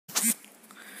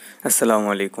আসসালামু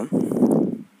আলাইকুম।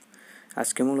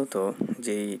 আজকে মূলত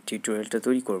যে টিউটোরিয়ালটা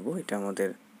তৈরি করব এটা আমাদের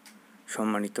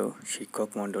সম্মানিত শিক্ষক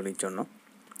মণ্ডলীর জন্য,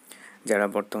 যারা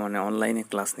বর্তমানে অনলাইনে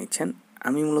ক্লাস নিচ্ছেন।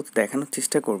 আমি মূলত দেখানোর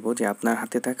চেষ্টা করব যে আপনার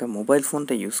হাতে থাকা মোবাইল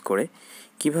ফোনটা ইউজ করে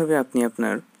কিভাবে আপনি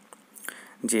আপনার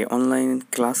যে অনলাইন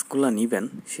ক্লাসগুলো নেবেন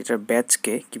সেটার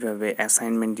ব্যাচকে কিভাবে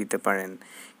অ্যাসাইনমেন্ট দিতে পারেন,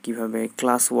 কিভাবে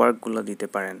ক্লাস ওয়ার্কগুলো দিতে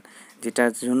পারেন।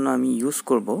 যেটার জন্য আমি ইউজ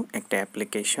করব একটা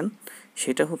অ্যাপ্লিকেশন,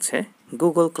 সেটা হচ্ছে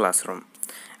গুগল ক্লাসরুম।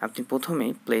 আপনি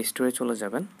প্রথমেই প্লে স্টোরে চলে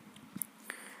যাবেন।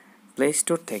 প্লে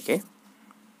স্টোর থেকে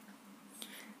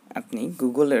আপনি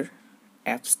গুগলের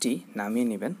অ্যাপসটি নামিয়ে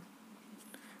নেবেন,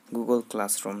 গুগল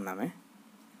ক্লাসরুম নামে।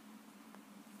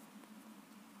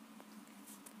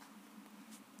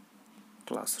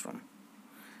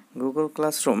 গুগল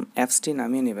ক্লাসরুম অ্যাপসটি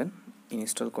নামিয়ে নেবেন।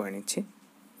 ইনস্টল করে নিচ্ছি।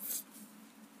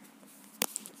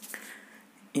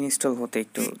 ইনস্টল হতে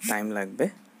একটু টাইম লাগবে।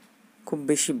 খুব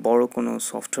বেশি বড় কোনো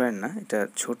সফটওয়্যার না, এটা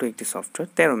ছোট একটি সফটওয়্যার,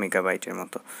 13 মেগাবাইটের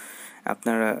মতো।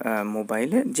 আপনারা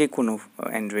মোবাইলে যে কোনো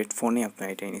অ্যান্ড্রয়েড ফোনে আপনারা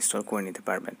এটা ইনস্টল করে নিতে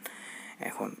পারবেন।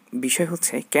 এখন বিষয়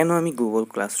হচ্ছে কেন আমি গুগল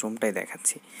ক্লাসরুমটাই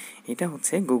দেখাচ্ছি। এটা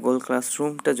হচ্ছে গুগল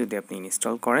ক্লাসরুমটা যদি আপনি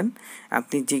ইনস্টল করেন,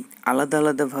 আপনি যে আলাদা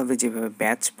আলাদাভাবে যেভাবে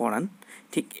ব্যাচ পড়ান,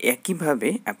 ঠিক একইভাবে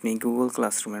আপনি গুগল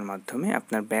ক্লাসরুমের মাধ্যমে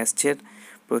আপনার ব্যাচের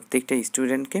প্রত্যেকটা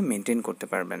স্টুডেন্টকে মেনটেন করতে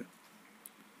পারবেন।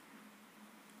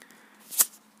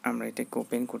 আমরা এটাকে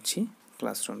ওপেন করছি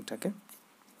ক্লাসরুমটাকে।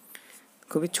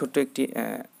 খুবই ছোট একটি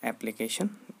অ্যাপ্লিকেশন।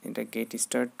 এটা গেট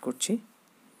স্টার্ট করছি।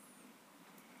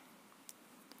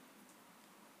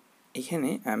 এখানে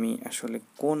আমি আসলে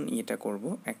কোন ইয়েটা করব,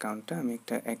 অ্যাকাউন্টটা, আমি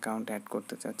একটা অ্যাকাউন্ট অ্যাড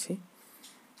করতে চাচ্ছি,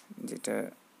 যেটা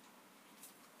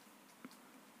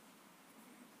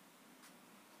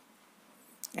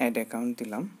অ্যাড অ্যাকাউন্ট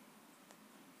দিলাম।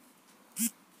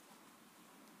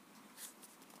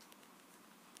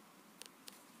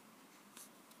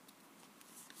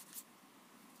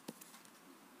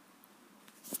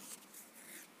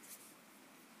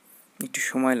 একটু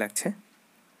সময় লাগছে।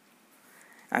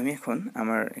 আমি এখন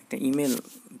আমার একটা ইমেল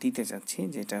দিতে চাচ্ছি,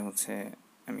 যেটা হচ্ছে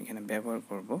আমি এখানে ব্যবহার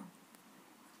করব।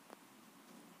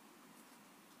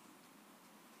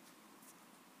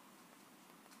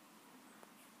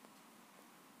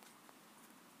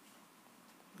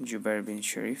 জুবায়ের বিন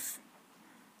শরীফ,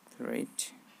 রাইট,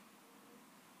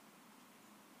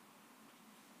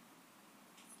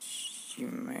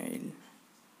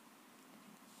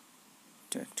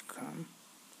 gmail.com।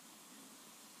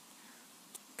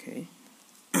 ওকে,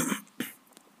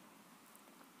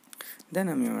 দেন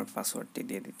আমি আমার পাসওয়ার্ডটি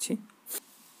দিয়ে দিচ্ছি,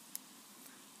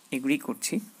 এগ্রি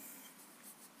করছি।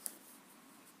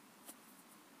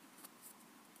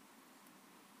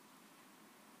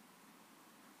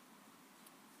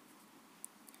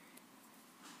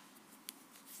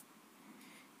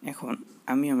 এখন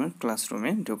আমি আমার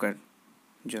ক্লাসরুমে ঢোকার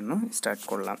জন্য স্টার্ট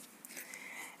করলাম।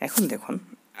 এখন দেখুন,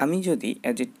 আমি যদি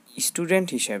অ্যাজ এ স্টুডেন্ট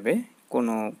হিসেবে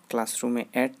কোনো ক্লাসরুমে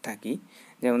অ্যাড থাকি,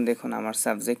 যেমন দেখুন আমার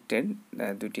সাবজেক্টের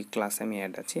দুটি ক্লাস আমি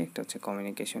অ্যাড আছি, একটা হচ্ছে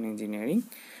কমিউনিকেশন ইঞ্জিনিয়ারিং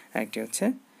আর একটি হচ্ছে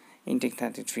ইনটেক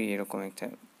 33, এরকম একটা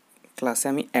ক্লাসে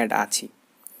আমি অ্যাড আছি।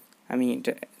 আমি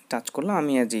এটা টাচ করলাম।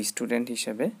 আমি অ্যাজ এ স্টুডেন্ট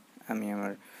হিসেবে আমি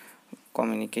আমার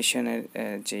কমিউনিকেশনের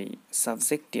যেই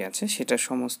সাবজেক্টটি আছে সেটার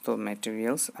সমস্ত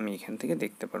ম্যাটেরিয়ালস আমি এখান থেকে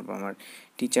দেখতে পারবো। আমার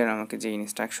টিচার আমাকে যে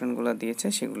ইনস্ট্রাকশনগুলো দিয়েছে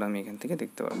সেগুলো আমি এখান থেকে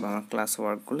দেখতে পারবো। আমার ক্লাস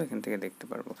ওয়ার্কগুলো এখান থেকে দেখতে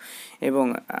পারবো, এবং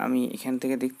আমি এখান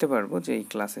থেকে দেখতে পারবো যে এই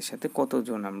ক্লাসের সাথে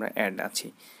কতজন আমরা অ্যাড আছি,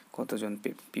 কতজন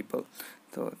পিপল।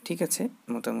 তো ঠিক আছে,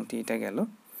 মোটামুটি এটা গেল।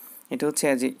 এটা হচ্ছে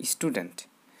অ্যাজ এ স্টুডেন্ট।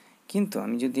 কিন্তু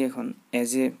আমি যদি এখন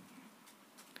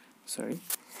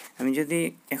আমি যদি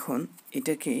এখন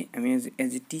এটাকে আমি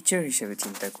অ্যাজ এ টিচার হিসেবে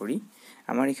চিন্তা করি,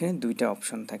 আমার এখানে দুইটা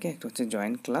অপশন থাকে, একটা হচ্ছে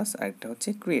জয়েন ক্লাস আর একটা হচ্ছে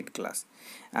ক্রিয়েট ক্লাস।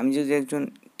 আমি যদি একজন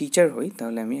টিচার হই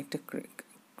তাহলে আমি একটা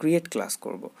ক্রিয়েট ক্লাস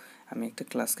করব। আমি একটা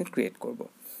ক্লাসকে ক্রিয়েট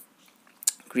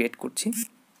করছি,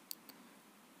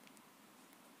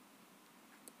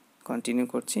 কন্টিনিউ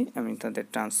করছি। আমি তাদের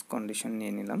টার্মস কন্ডিশন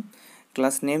নিয়ে নিলাম।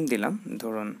 ক্লাস নেম দিলাম,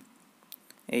 ধরুন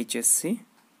এইচএসসি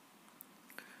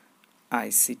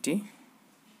আইসিটি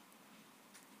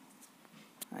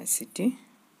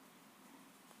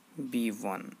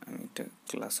B1। আমি একটা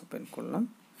ক্লাস ওপেন করলাম,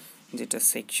 যেটা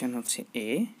সেকশন হচ্ছে এ।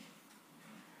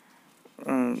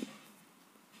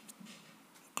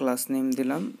 ক্লাস নেম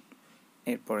দিলাম,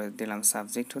 এরপরে দিলাম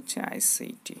সাবজেক্ট হচ্ছে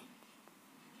আইসিটি।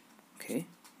 ওকে,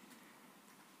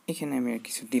 এখানে আমি আর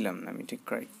কিছু দিলাম না, আমি এটা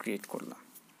ক্রিয়েট করলাম।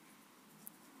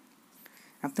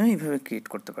 আপনারা এইভাবে ক্রিয়েট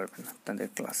করতে পারবেন আপনাদের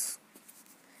ক্লাস।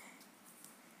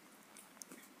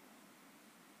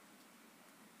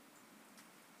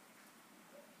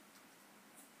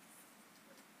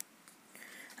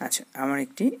 আচ্ছা, আমার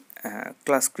একটি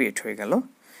ক্লাস ক্রিয়েট হয়ে গেল,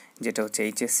 যেটা হচ্ছে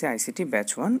এইচএসসি আইসিটি ব্যাচ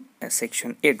 1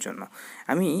 সেকশন এর জন্য।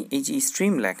 আমি এই যে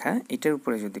স্ট্রিম লেখা এটার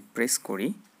উপরে যদি প্রেস করি,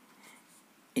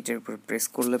 এটার উপরে প্রেস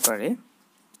করলে পারে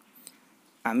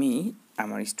আমি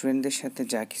আমার স্টুডেন্টদের সাথে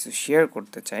যা কিছু শেয়ার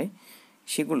করতে চাই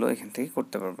সেগুলো এখান থেকে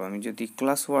করতে পারবো। আমি যদি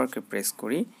ক্লাস ওয়ার্কে প্রেস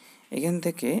করি, এখান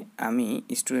থেকে আমি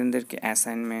স্টুডেন্টদেরকে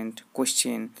অ্যাসাইনমেন্ট,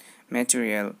 কোশ্চেন,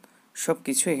 ম্যাটেরিয়াল সব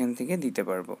কিছু এখান থেকে দিতে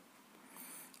পারবো।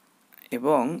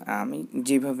 এবং আমি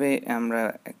যেভাবে আমরা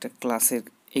একটা ক্লাসের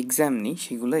এক্সাম নিই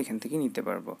সেগুলো এখান থেকে নিতে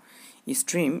পারবো।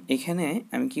 স্ট্রিম এখানে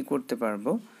আমি কি করতে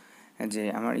পারবো, যে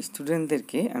আমার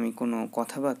স্টুডেন্টদেরকে আমি কোনো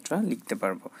কথাবার্তা লিখতে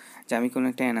পারবো, যে আমি কোনো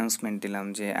একটা অ্যানাউন্সমেন্ট দিলাম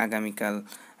যে আগামীকাল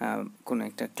কোনো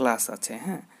একটা ক্লাস আছে,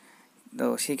 হ্যাঁ, তো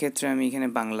সেক্ষেত্রে আমি এখানে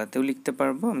বাংলাতেও লিখতে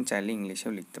পারবো, আমি চাইলে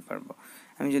ইংলিশেও লিখতে পারবো।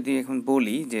 আমি যদি এখন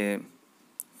বলি যে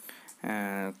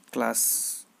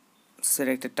ক্লাসের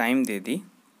একটা টাইম দিয়ে দিই,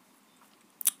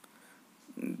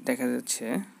 দেখা যাচ্ছে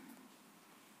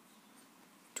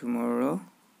টুমরো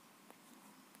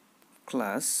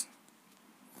ক্লাস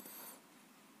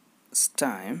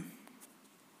টাইম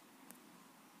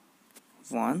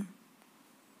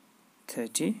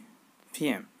 1:30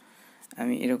 PM।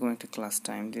 আমি এরকম একটা ক্লাস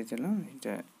টাইম দিয়ে দিলাম,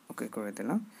 এটা ওকে করে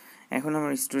দিলাম। এখন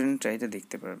আমার স্টুডেন্টরা এটা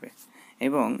দেখতে পারবে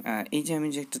এবং এই যে আমি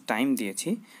যে একটা টাইম দিয়েছি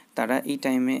তারা এই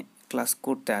টাইমে ক্লাস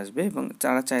করতে আসবে এবং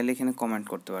তারা চাইলে এখানে কমেন্ট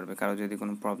করতে পারবে, কারো যদি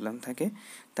কোনো প্রবলেম থাকে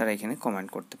তারা এখানে কমেন্ট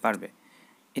করতে পারবে।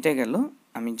 এটা গেল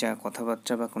আমি যা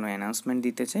কথাবার্তা বা কোনো অ্যানাউন্সমেন্ট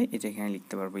দিতে চাই এটা এখানে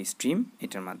লিখতে পারবো স্ট্রিম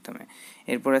এটার মাধ্যমে।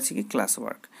 এরপর আছে কি ক্লাস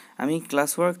ওয়ার্ক। আমি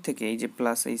ক্লাস ওয়ার্ক থেকে এই যে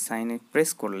প্লাস এই সাইনে প্রেস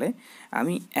করলে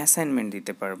আমি অ্যাসাইনমেন্ট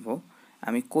দিতে পারবো,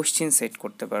 আমি কোশ্চেন সেট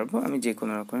করতে পারবো, আমি যে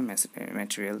কোনো রকমের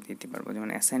ম্যাটেরিয়াল দিতে পারবো। যেমন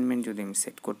অ্যাসাইনমেন্ট যদি আমি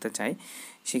সেট করতে চাই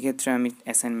সেক্ষেত্রে আমি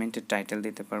অ্যাসাইনমেন্টের টাইটেল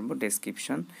দিতে পারবো,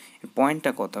 ডেসক্রিপশন,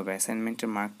 পয়েন্টটা কত হবে, অ্যাসাইনমেন্টের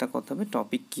মার্কটা কত হবে,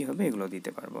 টপিক কী হবে, এগুলো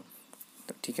দিতে পারবো।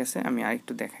 তো ঠিক আছে, আমি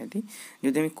আরেকটু দেখাই দিই।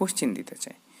 যদি আমি কোশ্চেন দিতে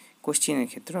চাই, কোশ্চেনের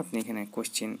ক্ষেত্রে আপনি এখানে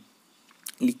কোশ্চেন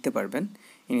লিখতে পারবেন,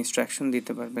 ইনস্ট্রাকশন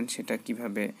দিতে পারবেন সেটা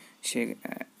কিভাবে সে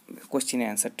কোশ্চেনের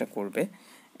অ্যান্সারটা করবে,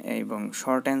 এবং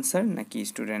শর্ট অ্যান্সার নাকি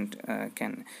স্টুডেন্ট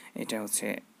ক্যান এটা হচ্ছে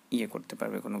করতে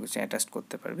পারবে, কোনো কিছু অ্যাটাচ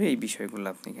করতে পারবে, এই বিষয়গুলো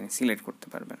আপনি এখানে সিলেক্ট করতে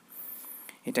পারবেন।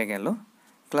 এটা গেল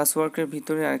ক্লাস ওয়ার্কের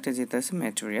ভিতরে। আরেকটা যেটা আছে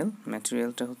ম্যাটেরিয়াল।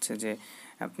 ম্যাটেরিয়ালটা হচ্ছে যে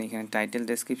আপনি এখানে টাইটেল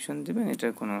ডেসক্রিপশন দেবেন,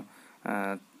 এটার কোনো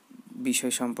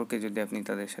বিষয় সম্পর্কে যদি আপনি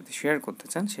তাদের সাথে শেয়ার করতে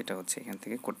চান সেটা হচ্ছে এখান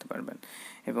থেকে করতে পারবেন।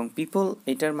 এবং পিপল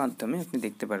এটার মাধ্যমে আপনি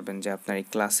দেখতে পারবেন যে আপনার এই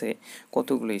ক্লাসে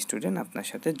কতগুলো স্টুডেন্ট আপনার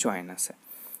সাথে জয়েন আছে।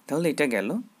 তাহলে এটা গেল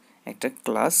একটা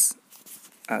ক্লাস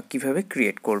কিভাবে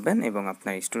ক্রিয়েট করবেন এবং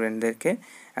আপনার স্টুডেন্টদেরকে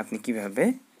আপনি কিভাবে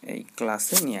এই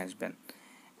ক্লাসে নিয়ে আসবেন।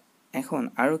 এখন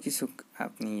আরও কিছু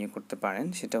আপনি করতে পারেন,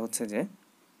 সেটা হচ্ছে যে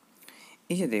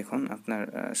এই যে দেখুন আপনার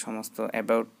সমস্ত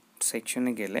অ্যাবাউট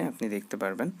সেকশনে গেলে আপনি দেখতে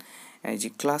পারবেন এই যে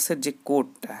ক্লাসের যে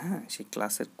কোডটা, হ্যাঁ, সেই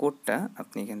ক্লাসের কোডটা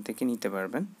আপনি এখান থেকে নিতে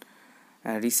পারবেন,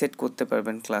 রিসেট করতে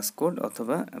পারবেন ক্লাস কোড,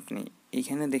 অথবা আপনি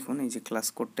এইখানে দেখুন এই যে ক্লাস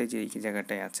কোডটা যে এই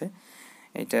জায়গাটায় আছে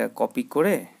এটা কপি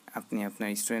করে আপনি আপনার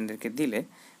স্টুডেন্টদেরকে দিলে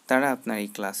তারা আপনার এই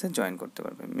ক্লাসে জয়েন করতে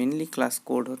পারবে। মেনলি ক্লাস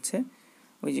কোড হচ্ছে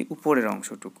ওই যে উপরের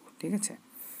অংশটুকু, ঠিক আছে।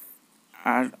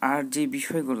 আর যে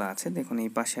বিষয়গুলো আছে দেখুন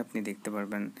এই পাশে আপনি দেখতে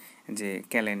পারবেন যে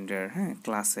ক্যালেন্ডার, হ্যাঁ,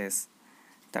 ক্লাসেস,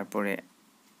 তারপরে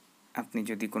আপনি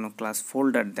যদি কোনো ক্লাস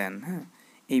ফোল্ডার দেন, হ্যাঁ,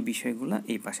 এই বিষয়গুলো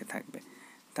এই পাশে থাকবে।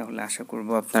 তাহলে আশা করব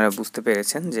আপনারা বুঝতে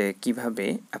পেরেছেন যে কিভাবে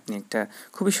আপনি একটা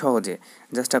খুবই সহজে,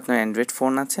 জাস্ট আপনার অ্যান্ড্রয়েড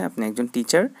ফোন আছে, আপনি একজন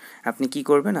টিচার, আপনি কি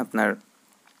করবেন, আপনার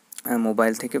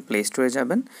মোবাইল থেকে প্লে স্টোরে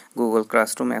যাবেন, গুগল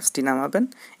ক্লাসরুম অ্যাপসটি নামাবেন,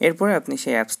 এরপরে আপনি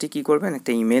সেই অ্যাপসটি কী করবেন,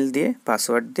 একটা ইমেল দিয়ে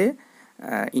পাসওয়ার্ড দিয়ে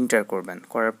ইন্টার করবেন,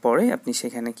 করার পরে আপনি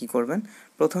সেখানে কি করবেন,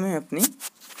 প্রথমে আপনি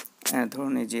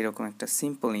ধরুন এই যে এরকম একটা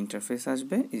সিম্পল ইন্টারফেস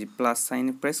আসবে, এই যে প্লাস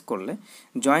সাইনে প্রেস করলে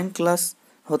জয়েন ক্লাস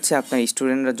হচ্ছে আপনার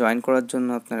স্টুডেন্টরা জয়েন করার জন্য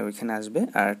আপনার ওইখানে আসবে,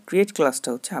 আর ক্রিয়েট ক্লাসটা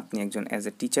হচ্ছে আপনি একজন অ্যাজ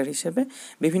এ টিচার হিসেবে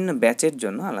বিভিন্ন ব্যাচের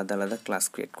জন্য আলাদা আলাদা ক্লাস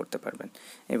ক্রিয়েট করতে পারবেন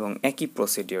এবং একই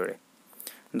প্রসিডিওরে।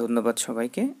 ধন্যবাদ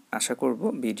সবাইকে, আশা করব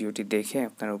ভিডিওটি দেখে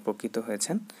আপনারা উপকৃত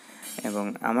হয়েছেন এবং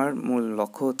আমার মূল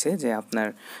লক্ষ্য হচ্ছে যে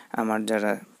আমার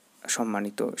যারা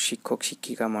সম্মানিত শিক্ষক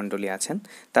শিক্ষিকা মণ্ডলী আছেন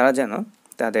তারা যেন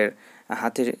তাদের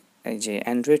হাতের এই যে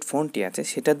অ্যান্ড্রয়েড ফোনটি আছে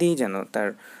সেটা দিয়েই যেন তার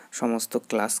সমস্ত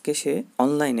ক্লাসকে সে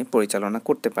অনলাইনে পরিচালনা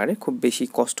করতে পারে, খুব বেশি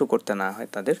কষ্ট করতে না হয়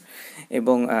তাদের।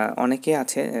 এবং অনেকে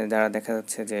আছে যারা দেখা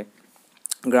যাচ্ছে যে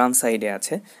গ্রাম সাইডে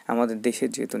আছে, আমাদের দেশের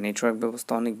যেহেতু নেটওয়ার্ক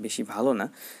ব্যবস্থা অনেক বেশি ভালো না,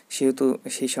 সেহেতু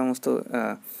সেই সমস্ত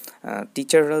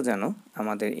টিচাররাও যেন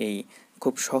আমাদের এই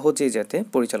খুব সহজে যাতে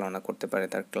পরিচালনা করতে পারে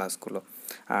তার ক্লাসগুলো।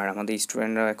 আর আমাদের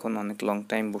স্টুডেন্টরা এখন অনেক লং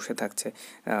টাইম বসে থাকছে,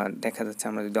 দেখা যাচ্ছে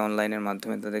আমরা যদি অনলাইনের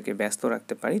মাধ্যমে তাদেরকে ব্যস্ত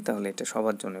রাখতে পারি তাহলে এটা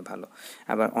সবার জন্য ভালো।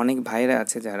 আবার অনেক ভাইরা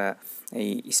আছে যারা এই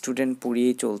স্টুডেন্ট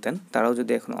পড়িয়েই চলতেন, তারাও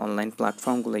যদি এখন অনলাইন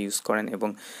প্ল্যাটফর্মগুলো ইউজ করেন এবং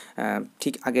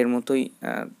ঠিক আগের মতোই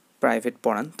প্রাইভেট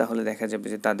পড়ান তাহলে দেখা যাবে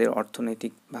যে তাদের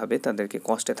অর্থনৈতিকভাবে তাদেরকে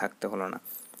কষ্টে থাকতে হলো না।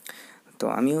 তো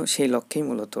আমিও সেই লক্ষ্যেই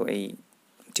মূলত এই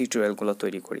টিউটোরিয়ালগুলো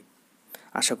তৈরি করি।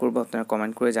 আশা করব আপনারা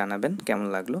কমেন্ট করে জানাবেন কেমন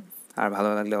লাগলো, আর ভালো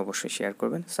লাগলে অবশ্যই শেয়ার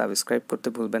করবেন, সাবস্ক্রাইব করতে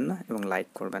ভুলবেন না এবং লাইক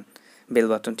করবেন, বেল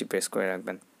বাটনটি প্রেস করে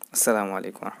রাখবেন। আসসালামু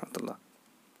আলাইকুম রহমতুল্লাহ।